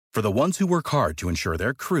For the ones who work hard to ensure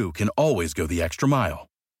their crew can always go the extra mile,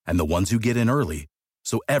 and the ones who get in early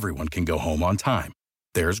so everyone can go home on time,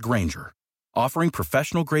 there's Grainger, offering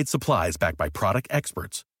professional-grade supplies backed by product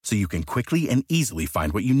experts so you can quickly and easily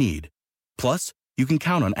find what you need. Plus, you can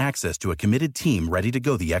count on access to a committed team ready to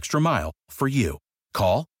go the extra mile for you.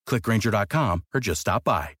 Call, click Grainger.com, or just stop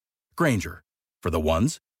by. Grainger, for the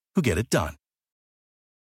ones who get it done.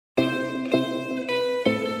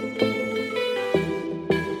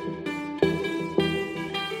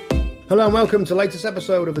 Hello and welcome to the latest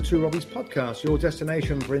episode of the Two Robbies podcast, your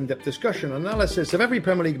destination for in-depth discussion and analysis of every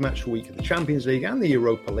Premier League match week, the Champions League and the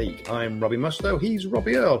Europa League. I'm Robbie Mustoe, he's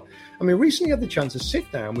Robbie Earle, and we recently had the chance to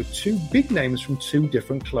sit down with two big names from two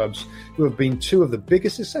different clubs who have been two of the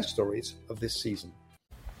biggest success stories of this season.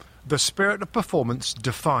 The spirit of performance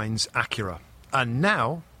defines Acura, and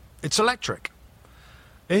now it's electric.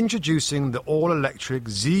 Introducing the all-electric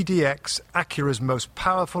ZDX, Acura's most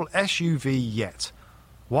powerful SUV yet.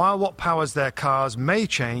 While what powers their cars may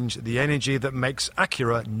change, the energy that makes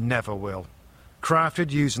Acura never will.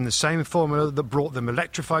 Crafted using the same formula that brought them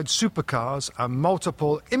electrified supercars and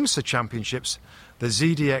multiple IMSA championships, the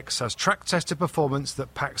ZDX has track-tested performance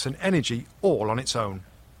that packs an energy all on its own.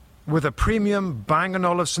 With a premium Bang &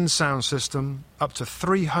 Olufsen sound system, up to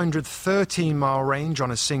 313-mile range on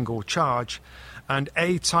a single charge, and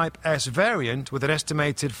A-Type S variant with an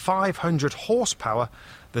estimated 500 horsepower,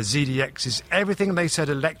 the ZDX is everything they said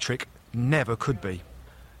electric never could be.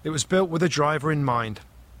 It was built with a driver in mind,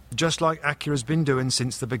 just like Acura's been doing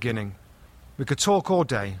since the beginning. We could talk all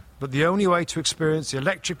day, but the only way to experience the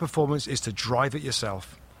electric performance is to drive it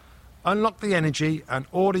yourself. Unlock the energy and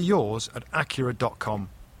order yours at Acura.com.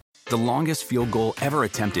 The longest field goal ever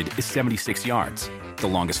attempted is 76 yards. The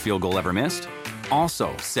longest field goal ever missed?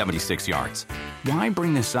 Also 76 yards. Why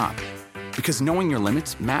bring this up? Because knowing your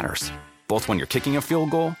limits matters, both when you're kicking a field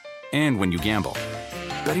goal and when you gamble.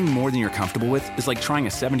 Betting more than you're comfortable with is like trying a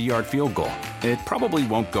 70-yard field goal. It probably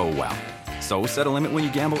won't go well. So set a limit when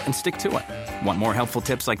you gamble and stick to it. Want more helpful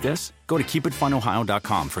tips like this? Go to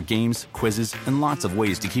keepitfunohio.com for games, quizzes, and lots of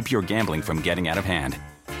ways to keep your gambling from getting out of hand.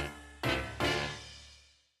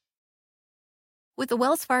 With the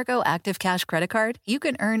Wells Fargo Active Cash Credit Card, you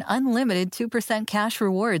can earn unlimited 2% cash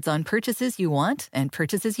rewards on purchases you want and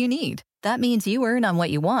purchases you need. That means you earn on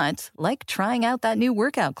what you want, like trying out that new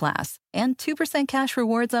workout class, and 2% cash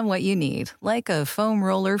rewards on what you need, like a foam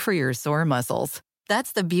roller for your sore muscles.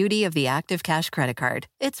 That's the beauty of the Active Cash Credit Card.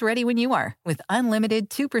 It's ready when you are, with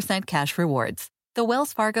unlimited 2% cash rewards. The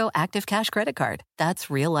Wells Fargo Active Cash Credit Card.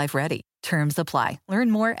 That's real life ready. Terms apply.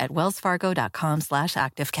 Learn more at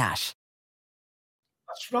wellsfargo.com/activecash.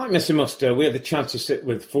 That's right, Mr. Mustoe. We had the chance to sit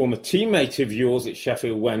with former teammate of yours at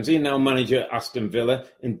Sheffield Wednesday, now manager at Aston Villa,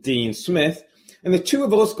 and Dean Smith. And the two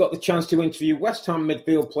of us got the chance to interview West Ham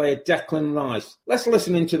midfield player Declan Rice. Let's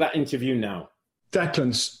listen into that interview now.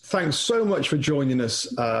 Declan, thanks so much for joining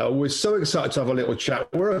us. We're so excited to have a little chat.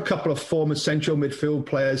 We're a couple of former central midfield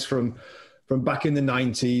players from back in the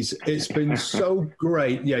 90s. It's been so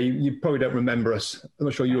great. Yeah, you probably don't remember us. I'm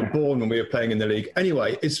not sure you were born when we were playing in the league.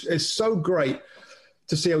 Anyway, it's so great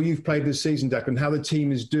to see how you've played this season, Declan, how the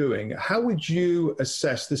team is doing. How would you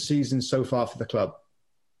assess the season so far for the club?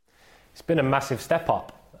 It's been a massive step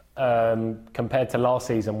up compared to last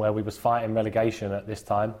season where we was fighting relegation at this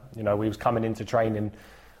time. You know, we was coming into training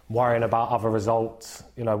worrying about other results,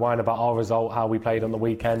 worrying about our result, how we played on the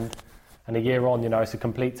weekend. And a year on, it's a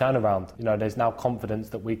complete turnaround. There's now confidence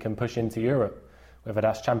that we can push into Europe, whether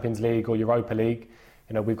that's Champions League or Europa League.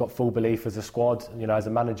 We've got full belief as a squad, as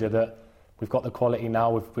a manager that we've got the quality now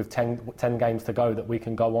with 10 games to go that we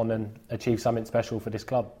can go on and achieve something special for this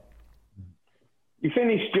club. You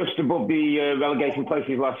finished just above the relegation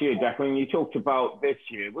places last year, Declan. You talked about this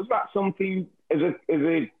year. Was that something as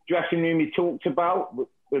a dressing room you talked about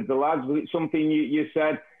with the lads? Was it something you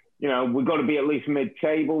said, we've got to be at least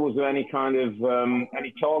mid-table? Was there any kind of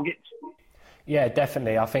any targets? Yeah,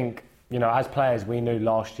 definitely. I think, as players, we knew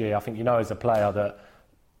last year, I think, as a player that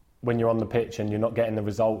when you're on the pitch and you're not getting the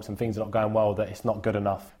results and things are not going well, that it's not good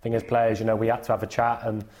enough. I think as players, we had to have a chat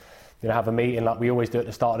and have a meeting like we always do at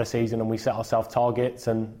the start of the season, and we set ourselves targets,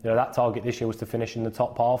 and that target this year was to finish in the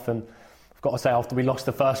top half. And I've got to say, after we lost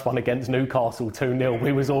the first one against Newcastle 2-0,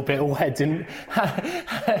 we was all a bit all heads in.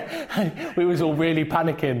 We was all really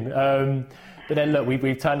panicking. But then look,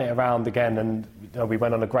 we've turned it around again, and we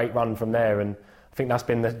went on a great run from there. And I think that's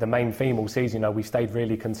been the main theme all season. We stayed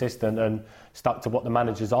really consistent and stuck to what the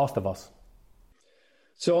managers asked of us.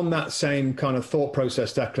 So on that same kind of thought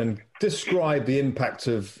process, Declan, describe the impact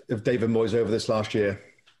of David Moyes over this last year.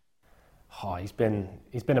 Oh, he's been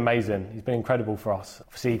amazing. He's been incredible for us.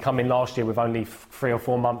 Obviously, he came in last year with only 3 or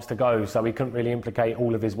 4 months to go, so he couldn't really implicate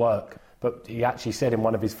all of his work. But he actually said in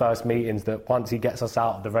one of his first meetings that once he gets us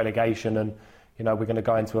out of the relegation and, you know, we're going to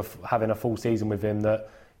go into having a full season with him, that,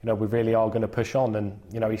 you know, we really are going to push on. And,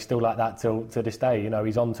 you know, he's still like that to this day. You know,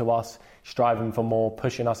 he's on to us, striving for more,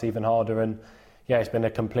 pushing us even harder. And, yeah, it's been a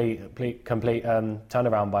complete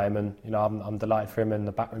turnaround by him. And, you know, I'm delighted for him and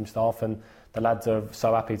the backroom staff, and the lads are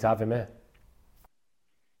so happy to have him here.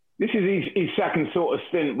 This is his second sort of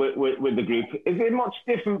stint with the group. Is it much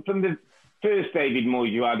different from the first David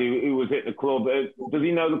Moyes you had, who was at the club? Does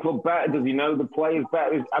he know the club better? Does he know the players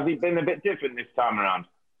better? Has he been a bit different this time around?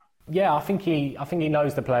 Yeah, I think he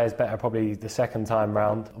knows the players better probably the second time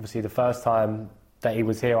round. Obviously, the first time that he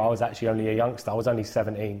was here, I was actually only a youngster. I was only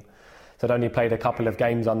 17. So I'd only played a couple of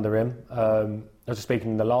games under him. I was just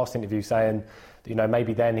speaking in the last interview saying, you know,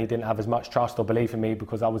 maybe then he didn't have as much trust or belief in me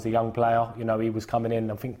because I was a young player. You know, he was coming in.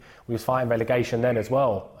 I think we was fighting relegation then as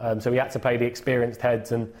well. So he had to play the experienced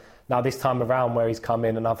heads. And now this time around where he's come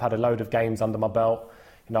in and I've had a load of games under my belt.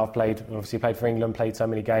 You know, I've obviously played for England, played so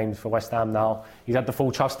many games for West Ham now. He's had the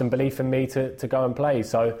full trust and belief in me to go and play.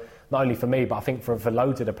 So not only for me, but I think for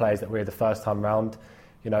loads of the players that were here the first time round,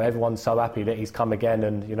 you know, everyone's so happy that he's come again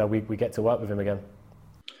and, you know, we get to work with him again.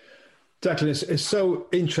 Declan, it's so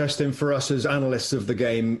interesting for us as analysts of the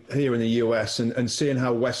game here in the US and seeing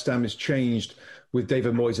how West Ham has changed with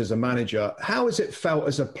David Moyes as a manager. How has it felt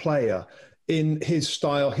as a player in his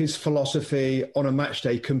style, his philosophy on a match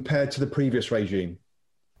day compared to the previous regime?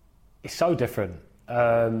 It's so different.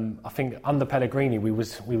 I think under Pellegrini we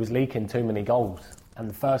was leaking too many goals. And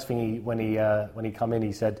the first thing when he come in,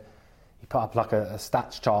 he said he put up like a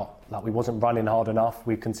stats chart, like we wasn't running hard enough.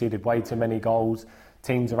 We conceded way too many goals.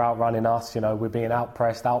 Teams are outrunning us, you know, we're being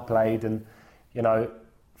outpressed, outplayed. And, you know,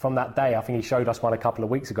 from that day, I think he showed us one a couple of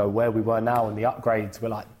weeks ago where we were now, and the upgrades were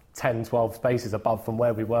like 10, 12 spaces above from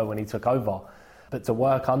where we were when he took over. But to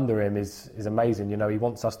work under him is amazing. You know, he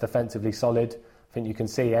wants us defensively solid. I think you can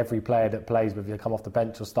see every player that plays, whether you come off the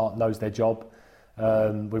bench or start, knows their job.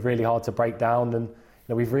 We're really hard to break down, and, you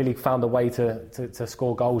know, we've really found a way to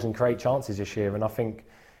score goals and create chances this year. And I think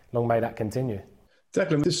long may that continue.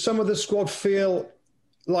 Declan, does some of the squad feel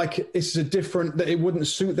like it's that it wouldn't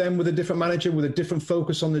suit them with a different manager, with a different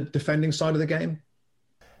focus on the defending side of the game?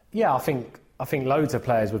 Yeah, I think loads of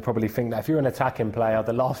players would probably think that if you're an attacking player,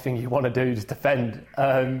 the last thing you want to do is defend.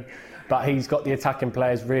 But he's got the attacking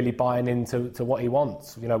players really buying into what he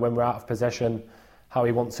wants. You know, when we're out of possession, how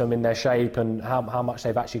he wants them in their shape and how much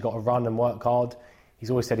they've actually got to run and work hard. He's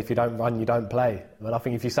always said, if you don't run, you don't play. And I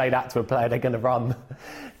think if you say that to a player, they're going to run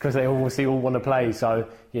because they obviously all want to play. So,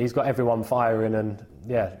 yeah, he's got everyone firing, and,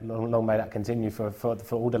 yeah, long may that continue for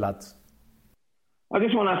all the lads. I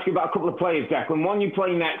just want to ask you about a couple of players, Declan. One you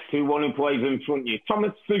play next to, one who plays in front of you.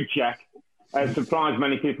 Thomas Souček surprised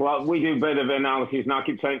many people. We do a bit of analysis, and I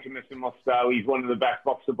keep saying to Mr. Mustoe, he's one of the best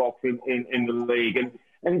box-to-box in the league.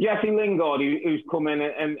 And Jesse Lingard, who's come in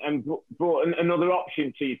and brought another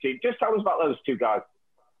option to your team. Just tell us about those two guys.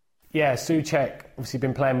 Yeah, Souček, obviously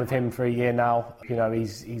been playing with him for a year now. You know,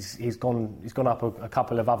 he's gone up a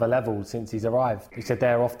couple of other levels since he's arrived. He said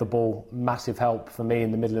they're off the ball, massive help for me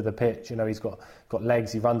in the middle of the pitch. You know, he's got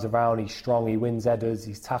legs, he runs around, he's strong, he wins headers,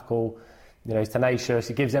 he's tackle. You know, he's tenacious,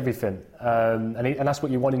 he gives everything. And that's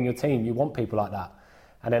what you want in your team. You want people like that.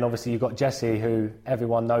 And then obviously you've got Jesse, who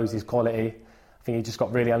everyone knows his quality. I think he just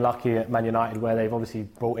got really unlucky at Man United, where they've obviously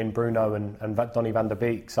brought in Bruno and Donny van der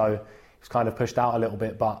Beek. So he was kind of pushed out a little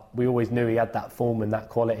bit, but we always knew he had that form and that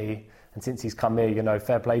quality. And since he's come here, you know,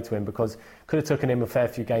 fair play to him, because could have taken him a fair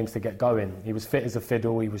few games to get going. He was fit as a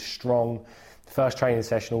fiddle, he was strong. The first training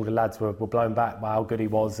session, all the lads were blown back by how good he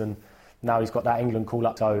was, and now he's got that England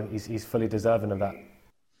call-up, so he's fully deserving of that.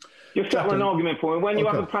 Just settle an argument for me. When you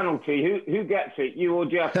have a penalty, who gets it, you or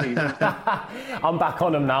Jesse? I'm back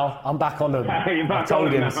on him now. I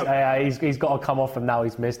told him he's got to come off him now.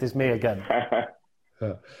 He's missed. It's me again.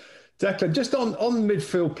 Declan, just on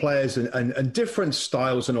midfield players and different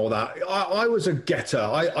styles and all that. I was a getter.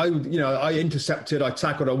 I intercepted. I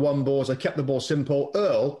tackled. I won balls. I kept the ball simple.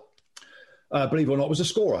 Earle, believe it or not, was a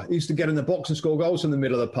scorer. He used to get in the box and score goals in the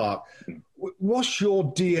middle of the park. What's your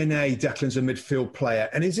DNA, Declan, as a midfield player?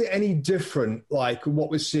 And is it any different, like what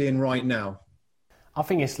we're seeing right now? I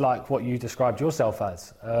think it's like what you described yourself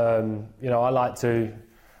as. I'm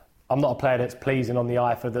not a player that's pleasing on the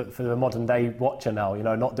eye for the modern day watcher now. You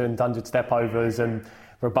know, not doing 100 step overs and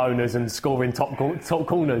Rabonas and scoring top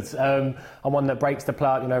corners. I'm one that breaks the play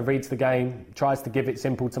out, you know, reads the game, tries to give it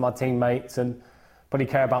simple to my teammates, and probably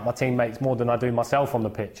care about my teammates more than I do myself on the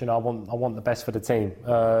pitch. You know, I want the best for the team.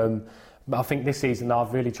 But I think this season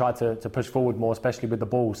I've really tried to push forward more, especially with the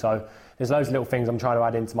ball. So there's loads of little things I'm trying to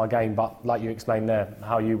add into my game. But like you explained there,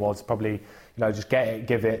 how you was probably, just get it,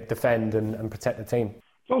 give it, defend and protect the team.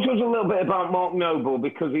 Talk to us a little bit about Mark Noble,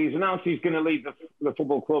 because he's announced he's going to leave the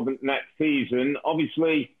football club next season.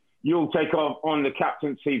 Obviously, you'll take on the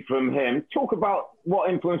captaincy from him. Talk about what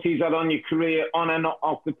influence he's had on your career on and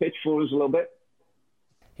off the pitch for us a little bit.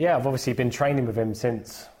 Yeah, I've obviously been training with him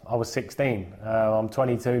since I was 16. I'm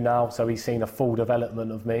 22 now, so he's seen a full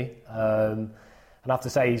development of me. And I have to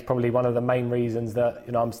say, he's probably one of the main reasons that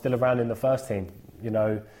I'm still around in the first team.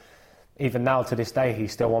 Even now to this day,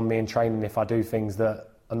 he's still on me in training if I do things that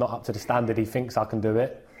are not up to the standard he thinks I can do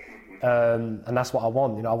it. And that's what I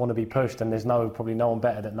want. I want to be pushed, and there's probably no one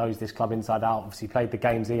better that knows this club inside out. Obviously, played the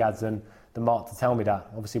games he has than Mark to tell me that.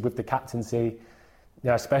 Obviously, with the captaincy,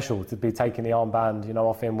 special to be taking the armband,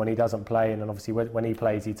 off him when he doesn't play, and then obviously when he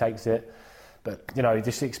plays, he takes it. But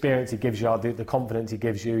just the experience he gives you, the confidence he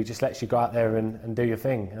gives you, he just lets you go out there and do your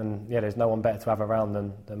thing. And there's no one better to have around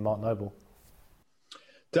than Mark Noble.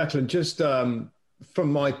 Declan, just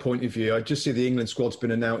from my point of view, I just see the England squad's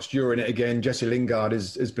been announced. You're in it again. Jesse Lingard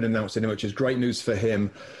has been announced in it, which is great news for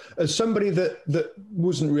him. As somebody that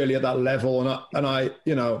wasn't really at that level, and I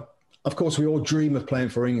of course, we all dream of playing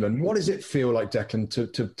for England. What does it feel like, Declan,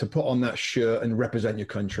 to put on that shirt and represent your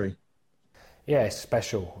country? Yeah, it's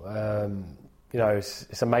special.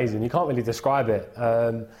 It's amazing. You can't really describe it.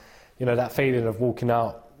 That feeling of walking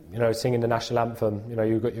out, singing the national anthem,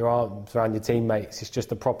 you've got your arms around your teammates. It's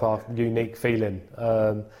just a proper, unique feeling.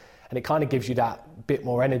 And it kind of gives you that bit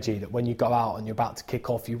more energy that when you go out and you're about to kick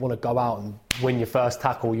off, you want to go out and win your first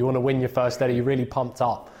tackle. You want to win your first header. You're really pumped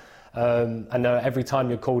up. And every time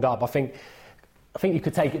you're called up, I think you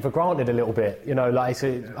could take it for granted a little bit. I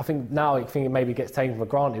think now it maybe gets taken for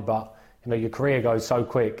granted, but your career goes so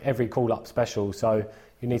quick. Every call up special, so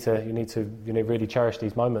you need to really cherish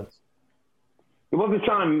these moments. There was a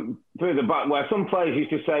time further back where some players used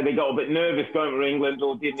to say they got a bit nervous going for England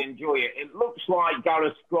or didn't enjoy it. It looks like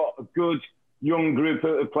Gareth's got a good young group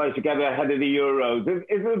of players together ahead of the Euros.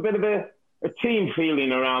 Is there a bit of a team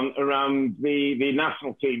feeling around the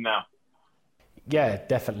national team now? Yeah,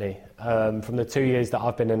 definitely. From the 2 years that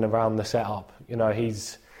I've been in around the setup,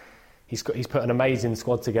 he's put an amazing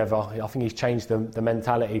squad together. I think he's changed the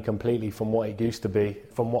mentality completely from what it used to be.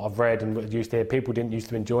 From what I've read and what I used to hear, people didn't used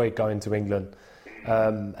to enjoy going to England.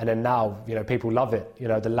 And then now, people love it.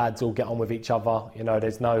 The lads all get on with each other.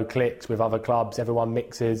 There's no cliques with other clubs. Everyone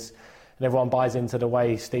mixes. And everyone buys into the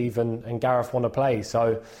way Steve and Gareth want to play.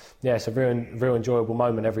 So, it's a real enjoyable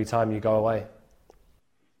moment every time you go away.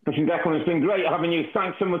 Listen, Declan, it's been great having you.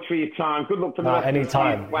 Thanks so much for your time. Good luck for the rest of the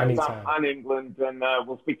time, West Ham and England, and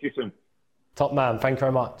we'll speak to you soon. Top man, thank you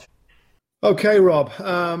very much. Okay, Rob.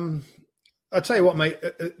 I'll tell you what, mate,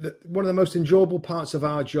 one of the most enjoyable parts of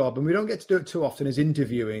our job, and we don't get to do it too often, is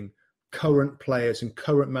interviewing current players and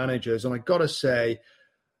current managers. And I got to say,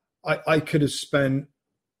 I could have spent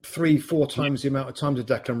 3-4 times the amount of time with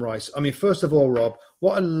Declan Rice. I mean, first of all, Rob,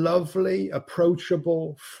 what a lovely,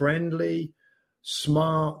 approachable, friendly,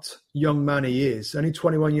 smart young man he is. Only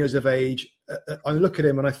 21 years of age. I look at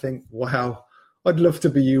him and I think, wow, I'd love to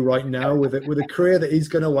be you right now with a career that he's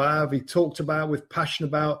going to have. He talked about with passion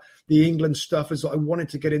about the England stuff. As I wanted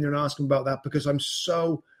to get in there and ask him about that because I'm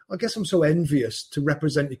so envious to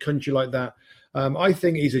represent your country like that. I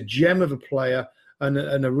think he's a gem of a player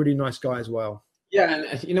and a really nice guy as well. Yeah,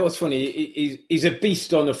 and you know what's funny? He's a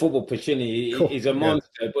beast on the football pitch, isn't he? Cool. He's a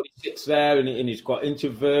monster, but he sits there and he's quite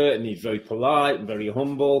introvert and he's very polite and very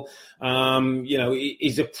humble.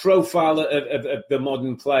 He's a profile of the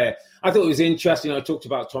modern player. I thought it was interesting. I talked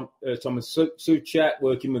about Thomas Souček,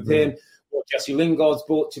 working with him, what Jesse Lingard's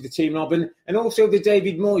brought to the team, Robin, and also the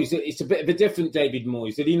David Moyes. It's a bit of a different David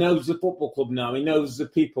Moyes, that he knows the football club now, he knows the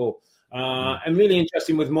people. And really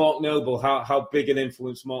interesting with Mark Noble, how big an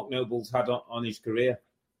influence Mark Noble's had on his career.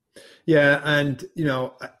 Yeah, and,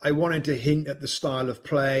 I wanted to hint at the style of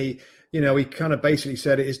play. He kind of basically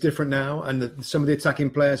said it is different now, and some of the attacking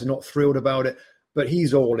players are not thrilled about it, but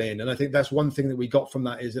he's all in. And I think that's one thing that we got from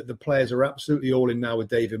that is that the players are absolutely all in now with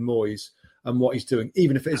David Moyes and what he's doing,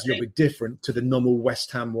 even if it is a little bit different to the normal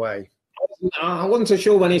West Ham way. I wasn't so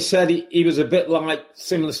sure when he said he was a bit like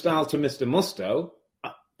similar style to Mr. Mustoe.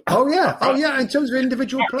 Oh yeah. In terms of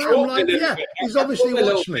individual play, I'm like, he's obviously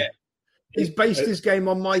watched me. He's based his game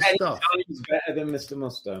on my stuff. 10 times better than Mr.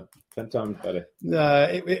 Mustoe. 10 times better.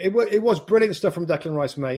 It was brilliant stuff from Declan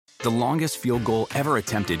Rice, mate. The longest field goal ever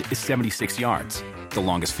attempted is 76 yards. The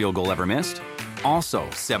longest field goal ever missed? Also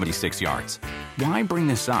 76 yards. Why bring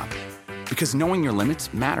this up? Because knowing your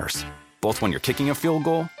limits matters, both when you're kicking a field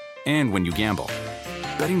goal and when you gamble.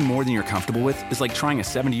 Betting more than you're comfortable with is like trying a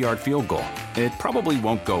 70-yard field goal. It probably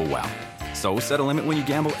won't go well. So set a limit when you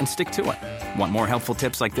gamble and stick to it. Want more helpful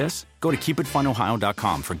tips like this? Go to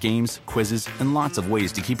keepitfunohio.com for games, quizzes, and lots of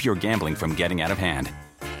ways to keep your gambling from getting out of hand.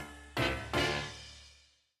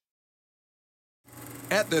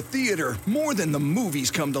 At the theater, more than the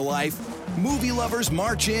movies come to life. Movie lovers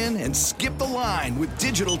march in and skip the line with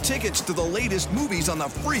digital tickets to the latest movies on the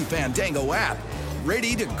free Fandango app.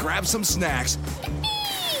 Ready to grab some snacks.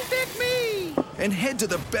 Pick me! And head to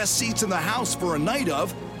the best seats in the house for a night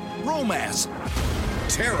of romance,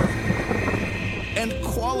 terror, and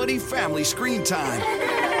quality family screen time.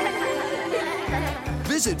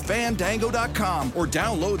 Visit Fandango.com or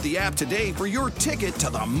download the app today for your ticket to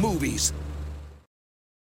the movies.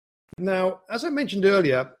 Now, as I mentioned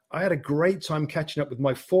earlier, I had a great time catching up with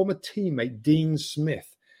my former teammate, Dean Smith.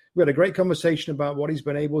 We had a great conversation about what he's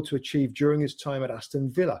been able to achieve during his time at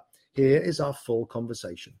Aston Villa. Here is our full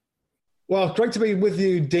conversation. Well, great to be with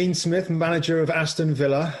you, Dean Smith, manager of Aston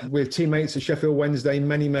Villa. We're teammates at Sheffield Wednesday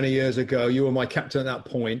many, many years ago. You were my captain at that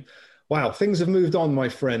point. Wow, things have moved on, my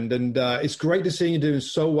friend, and it's great to see you doing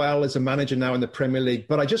so well as a manager now in the Premier League.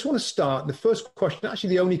 But I just want to start, the first question,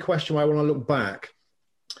 actually the only question where I want to look back.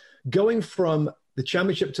 Going from the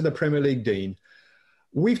Championship to the Premier League, Dean,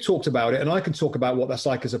 we've talked about it, and I can talk about what that's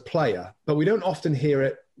like as a player, but we don't often hear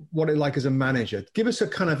it, what it's like as a manager. Give us a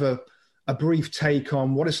kind of a brief take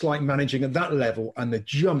on what it's like managing at that level and the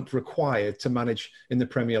jump required to manage in the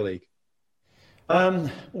Premier League.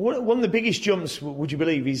 One of the biggest jumps, would you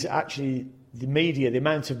believe, is actually the media, the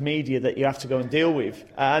amount of media that you have to go and deal with.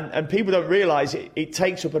 And people don't realise it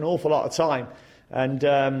takes up an awful lot of time. And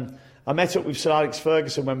I met up with Sir Alex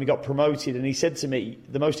Ferguson when we got promoted, and he said to me,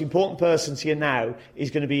 the most important person to you now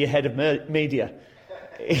is going to be your head of media.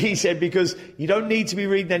 He said, because you don't need to be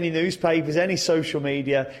reading any newspapers, any social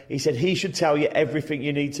media. He said he should tell you everything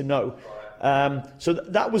you need to know. So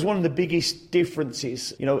that was one of the biggest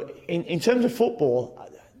differences. You know, in terms of football,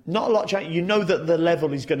 not a lot change. You know that the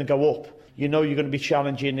level is going to go up. You know you're going to be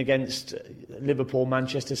challenging against Liverpool,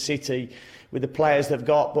 Manchester City, with the players they've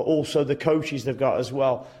got, but also the coaches they've got as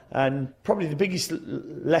well. And probably the biggest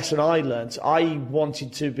lesson I learnt, I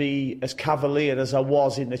wanted to be as cavalier as I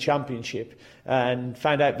was in the Championship, and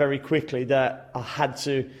found out very quickly that I had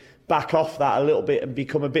to back off that a little bit and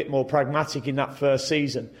become a bit more pragmatic in that first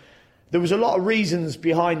season. There was a lot of reasons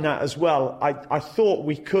behind that as well. I thought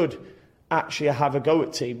we could actually have a go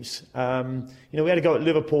at teams. We had a go at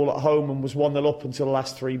Liverpool at home and was 1-0 up until the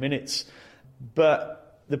last 3 minutes.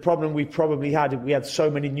 But the problem we probably had, we had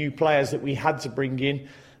so many new players that we had to bring in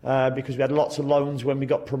because we had lots of loans when we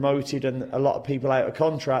got promoted and a lot of people out of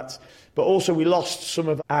contract. But also we lost some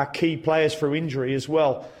of our key players through injury as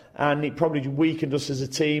well. And it probably weakened us as a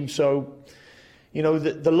team. So, the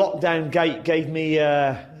lockdown gave me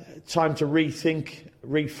time to rethink,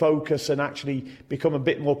 refocus, and actually become a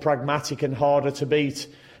bit more pragmatic and harder to beat,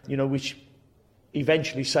 which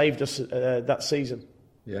eventually saved us that season.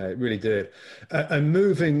 Yeah, it really did. And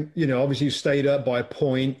moving, obviously you stayed up by a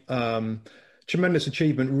point. Tremendous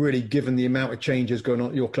achievement, really, given the amount of changes going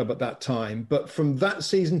on at your club at that time. But from that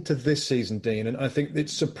season to this season, Dean, and I think it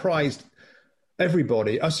surprised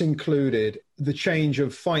everybody, us included, the change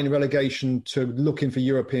of fighting relegation to looking for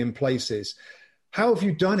European places. How have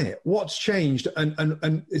you done it? What's changed?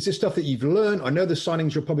 And is this stuff that you've learned? I know the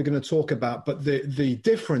signings you're probably going to talk about, but the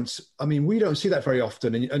difference, I mean, we don't see that very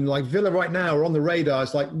often. And like Villa right now are on the radar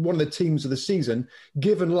as like one of the teams of the season,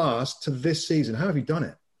 given last to this season. How have you done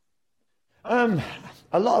it?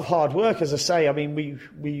 A lot of hard work, as I say. I mean,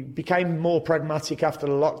 we became more pragmatic after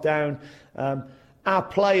the lockdown. Our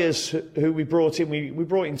players who we brought in, we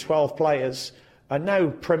brought in 12 players, are now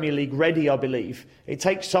Premier League ready, I believe. It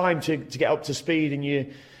takes time to get up to speed, and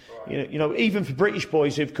even for British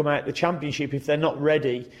boys who've come out of the Championship, if they're not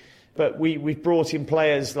ready. But we've brought in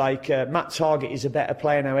players like Matt Targett is a better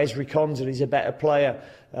player now. Ezri Konsa is a better player.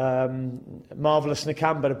 Marvelous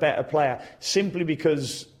Nakamba a better player, simply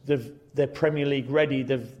because they're Premier League ready.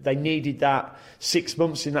 They needed that 6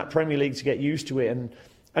 months in that Premier League to get used to it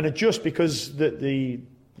and adjust, because the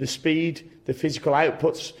speed, the physical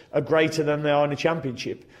outputs are greater than they are in the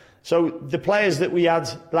Championship. So the players that we had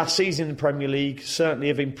last season in the Premier League certainly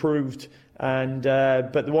have improved, and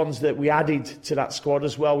but the ones that we added to that squad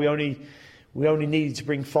as well, we only needed to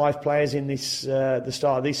bring 5 players in this the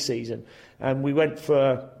start of this season, and we went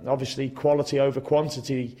for obviously quality over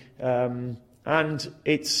quantity, and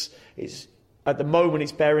it's at the moment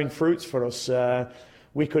it's bearing fruits for us.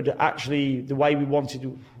 We could actually, the way we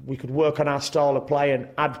wanted, we could work on our style of play and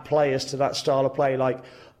add players to that style of play, like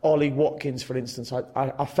Ollie Watkins, for instance.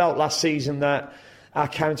 I felt last season that our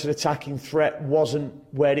counter-attacking threat wasn't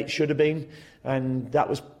where it should have been, and that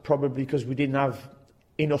was probably because we didn't have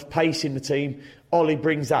enough pace in the team. Ollie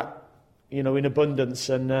brings that, in abundance,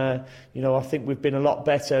 and I think we've been a lot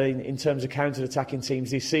better in terms of counter-attacking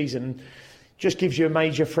teams this season. Just gives you a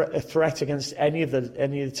major threat against any of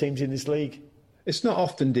the teams in this league. It's not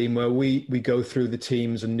often, Dean, where we go through the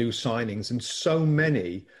teams and new signings, and so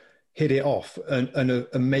many hit it off and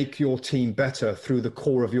make your team better through the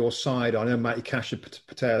core of your side. I know Matty Cash, a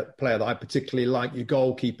player that I particularly like, your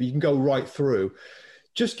goalkeeper. You can go right through.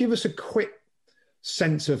 Just give us a quick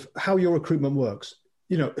sense of how your recruitment works.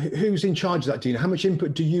 Who's in charge of that, Dean? How much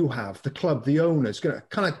input do you have? The club, the owners?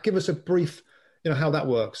 Kind of give us a brief, how that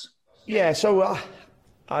works. Yeah, so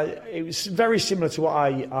it was very similar to what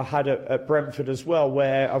I had at Brentford as well,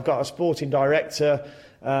 where I've got a sporting director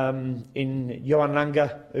in Johan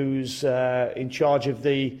Langer, who's in charge of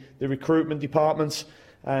the recruitment department,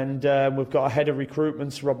 and we've got a head of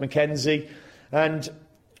recruitment, Rob McKenzie, and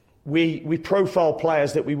we profile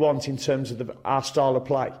players that we want in terms of our style of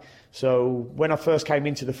play. So when I first came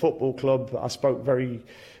into the football club, I spoke very,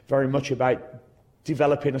 very much about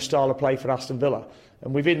developing a style of play for Aston Villa.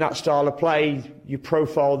 And within that style of play, you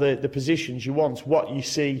profile the positions you want, what you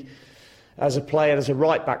see as a player, as a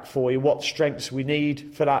right back for you, what strengths we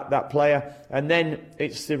need for that player. And then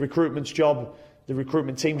it's the recruitment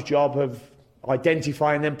team's job of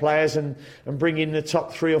identifying them players and bringing the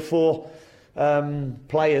top 3 or 4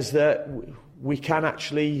 players that we can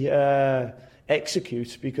actually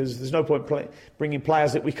execute, because there's no point bringing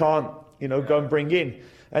players that we can't go and bring in.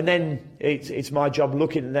 And then it's my job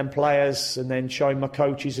looking at them players and then showing my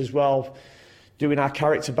coaches as well, doing our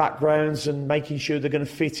character backgrounds and making sure they're going to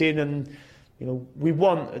fit in. And we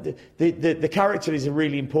want the character is a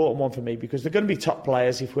really important one for me, because they're going to be top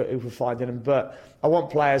players if we're finding them. But I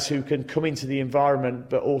want players who can come into the environment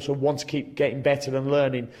but also want to keep getting better and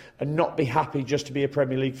learning, and not be happy just to be a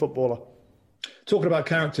Premier League footballer. Talking about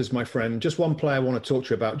characters, my friend, just one player I want to talk to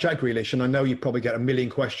you about, Jack Grealish, and I know you probably get a million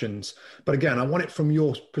questions, but again, I want it from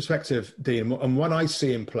your perspective, Dean, and when I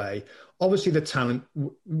see him play, obviously the talent,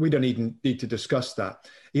 we don't even need to discuss that.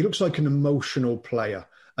 He looks like an emotional player,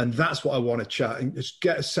 and that's what I want to chat and just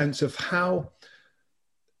get a sense of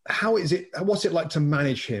what's it like to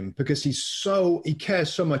manage him, because he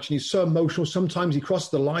cares so much and he's so emotional. Sometimes he crosses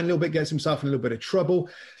the line a little bit, gets himself in a little bit of trouble.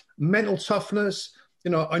 Mental toughness.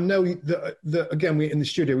 I know that again, we in the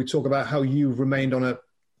studio, we talk about how you've remained on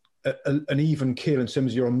an even keel in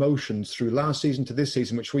terms of your emotions through last season to this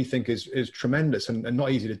season, which we think is tremendous and not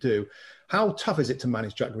easy to do. How tough is it to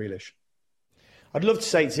manage Jack Grealish? I'd love to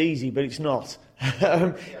say it's easy, but it's not.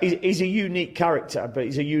 He's a unique character, but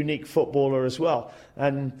he's a unique footballer as well.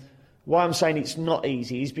 And why I'm saying it's not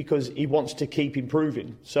easy is because he wants to keep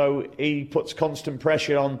improving. So he puts constant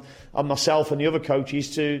pressure on myself and the other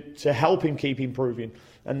coaches to help him keep improving,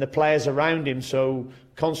 and the players around him. So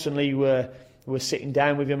constantly we're sitting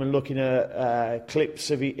down with him and looking at clips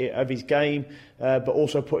of his game, but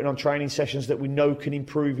also putting on training sessions that we know can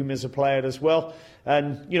improve him as a player as well.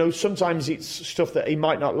 And sometimes it's stuff that he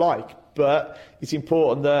might not like, but it's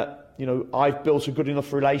important that I've built a good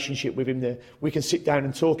enough relationship with him that we can sit down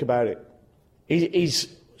and talk about it. He's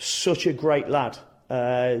such a great lad.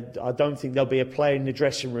 I don't think there'll be a player in the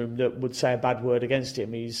dressing room that would say a bad word against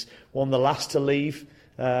him. He's one of the last to leave.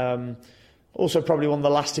 Also, probably one of the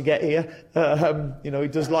last to get here. He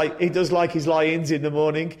does like his lie-ins in the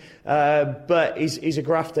morning, but he's a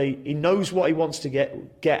grafter. He knows what he wants to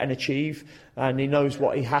get and achieve, and he knows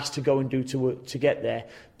what he has to go and do to get there.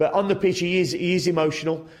 But on the pitch, he is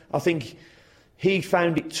emotional. I think he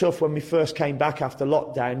found it tough when we first came back after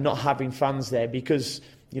lockdown, not having fans there, because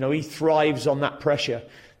he thrives on that pressure.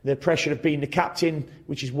 The pressure of being the captain,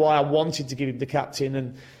 which is why I wanted to give him the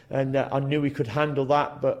captain, and I knew he could handle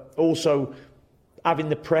that, but also having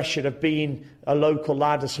the pressure of being a local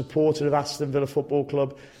lad, a supporter of Aston Villa Football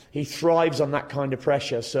Club. He thrives on that kind of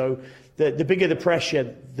pressure. So the bigger the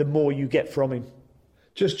pressure, the more you get from him.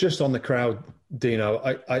 Just on the crowd, Dino,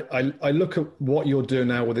 I look at what you're doing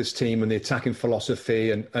now with this team and the attacking philosophy,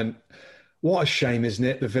 and what a shame, isn't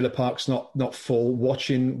it? The Villa Park's not full.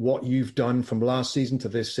 Watching what you've done from last season to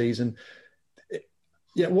this season,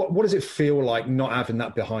 what does it feel like not having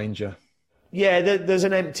that behind you? Yeah, there's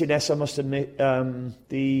an emptiness, I must admit.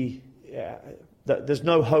 There's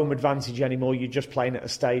no home advantage anymore. You're just playing at a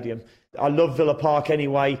stadium. I love Villa Park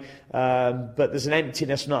anyway, but there's an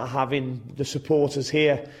emptiness not having the supporters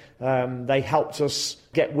here. They helped us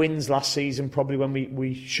get wins last season, probably when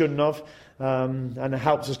we shouldn't have. and it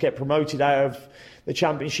helped us get promoted out of the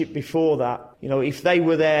Championship before that. You know, if they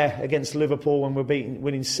were there against Liverpool when we're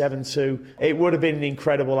winning 7-2, it would have been an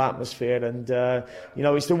incredible atmosphere. And, you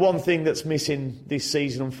know, it's the one thing that's missing this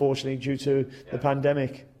season, unfortunately, due to the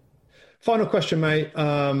pandemic. Final question, mate.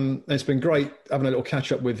 It's been great having a little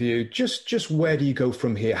catch up with you. Just where do you go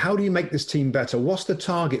from here? How do you make this team better? What's the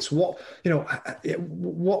targets? What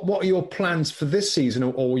are your plans for this season,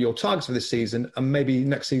 or your targets for this season, and maybe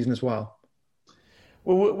next season as well?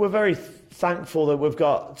 Well, we're very thankful that we've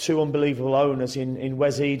got two unbelievable owners in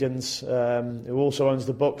Wes Edens, who also owns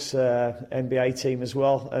the Bucks NBA team as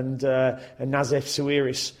well, and Nazef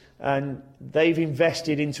Suiris. And they've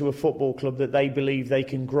invested into a football club that they believe they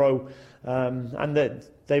can grow, and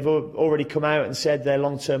that they've already come out and said their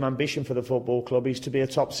long-term ambition for the football club is to be a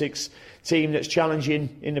top 6 team that's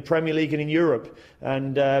challenging in the Premier League and in Europe.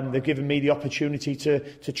 And they've given me the opportunity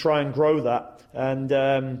to try and grow that.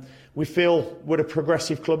 And we feel we're a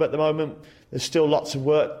progressive club at the moment. There's still lots of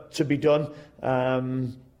work to be done,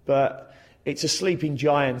 but it's a sleeping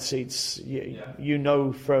giant. It's you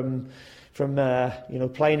know from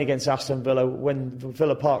playing against Aston Villa, when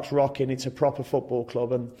Villa Park's rocking, it's a proper football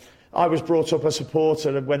club. And I was brought up a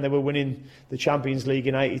supporter of when they were winning the Champions League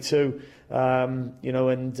in '82.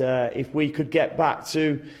 If we could get back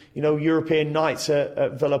to European nights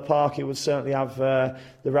at Villa Park, it would certainly have the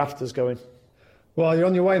rafters going. Well, you're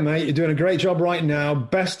on your way, mate. You're doing a great job right now.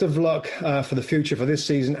 Best of luck for the future, for this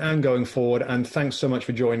season and going forward. And thanks so much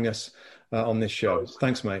for joining us on this show.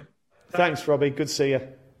 Thanks, mate. Thanks, Robbie. Good to see you.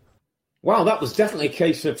 Wow, that was definitely a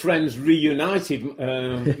case of friends reunited,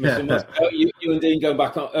 Mr. Mustoe. You and Dean going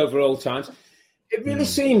back over old times. It really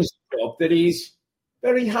seems, Rob, that he's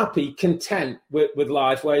very happy, content with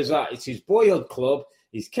life where he's at. It's his boyhood club.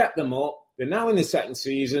 He's kept them up. They're now in the second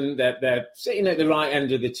season. They're sitting at the right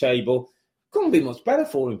end of the table. Couldn't be much better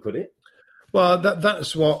for him, could it? Well,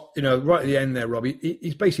 that's what, right at the end there, Robbie,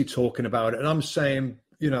 he's basically talking about it. And I'm saying,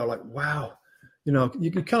 wow.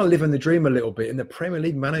 You can kind of live in the dream a little bit. In the Premier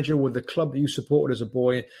League manager with the club that you supported as a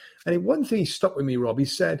boy. And one thing he stuck with me, Rob, he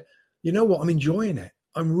said, you know what, I'm enjoying it.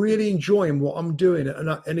 I'm really enjoying what I'm doing.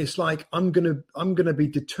 And it's like, I'm gonna be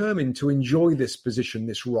determined to enjoy this position,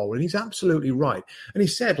 this role. And he's absolutely right. And he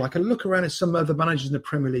said, I look around at some other managers in the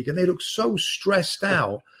Premier League and they look so stressed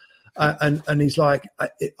out. And he's like,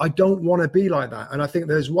 I don't want to be like that. And I think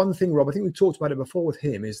there's one thing, Rob, I think we talked about it before with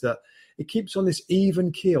him, is that it keeps on this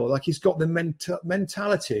even keel. Like he's got the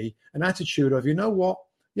mentality and attitude of, you know what?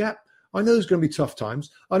 Yeah, I know there's going to be tough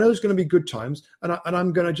times. I know there's going to be good times. And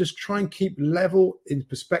I'm going to just try and keep level in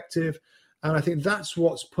perspective. And I think that's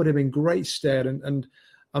what's put him in great stead. And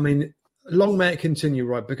I mean, long may it continue,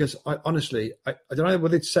 right? Because I honestly don't know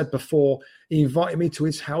what they'd said before. He invited me to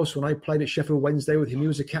his house when I played at Sheffield Wednesday with him. He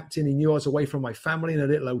was a captain. He knew I was away from my family in a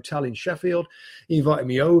little hotel in Sheffield. He invited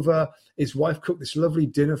me over. His wife cooked this lovely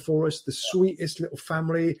dinner for us, the sweetest little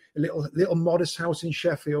family, a little modest house in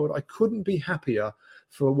Sheffield. I couldn't be happier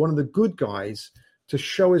for one of the good guys to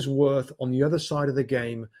show his worth on the other side of the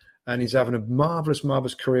game. And he's having a marvellous,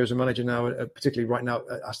 marvellous career as a manager now, particularly right now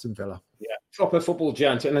at Aston Villa. Yeah, proper football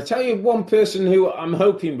giant. And I tell you, one person who I'm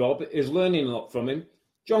hoping, Rob, is learning a lot from him,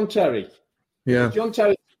 John Terry. Yeah. John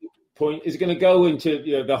Terry's point is going to go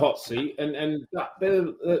into the hot seat, and that bit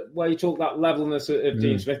of, where you talk that levelness of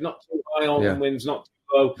Dean Smith, not too high on wins, not too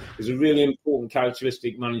low, is a really important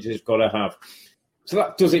characteristic managers got to have. So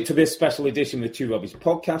that does it for this special edition of the Two Robbies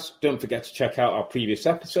podcast. Don't forget to check out our previous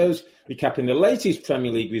episodes, recapping the latest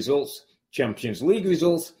Premier League results, Champions League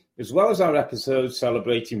results, as well as our episodes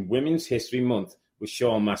celebrating Women's History Month with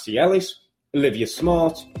Sean Massey-Ellis, Olivia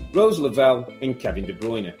Smart, Rose Lavelle and Kevin De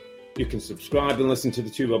Bruyne. You can subscribe and listen to the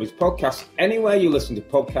Two Robbies podcast anywhere you listen to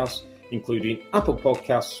podcasts, including Apple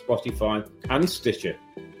Podcasts, Spotify and Stitcher.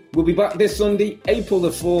 We'll be back this Sunday, April the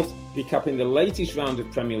 4th, recapping the latest round of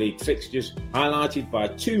Premier League fixtures, highlighted by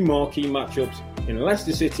two marquee matchups in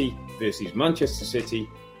Leicester City versus Manchester City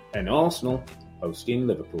and Arsenal hosting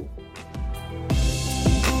Liverpool.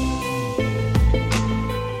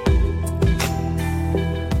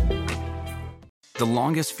 The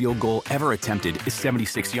longest field goal ever attempted is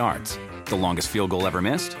 76 yards. The longest field goal ever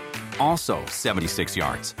missed? Also 76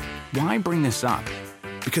 yards. Why bring this up?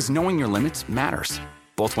 Because knowing your limits matters,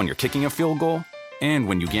 both when you're kicking a field goal and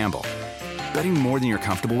when you gamble. Betting more than you're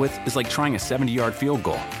comfortable with is like trying a 70-yard field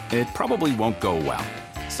goal. It probably won't go well.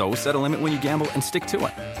 So set a limit when you gamble and stick to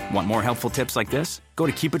it. Want more helpful tips like this? Go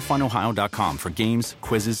to keepitfunohio.com for games,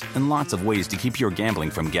 quizzes, and lots of ways to keep your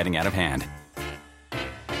gambling from getting out of hand.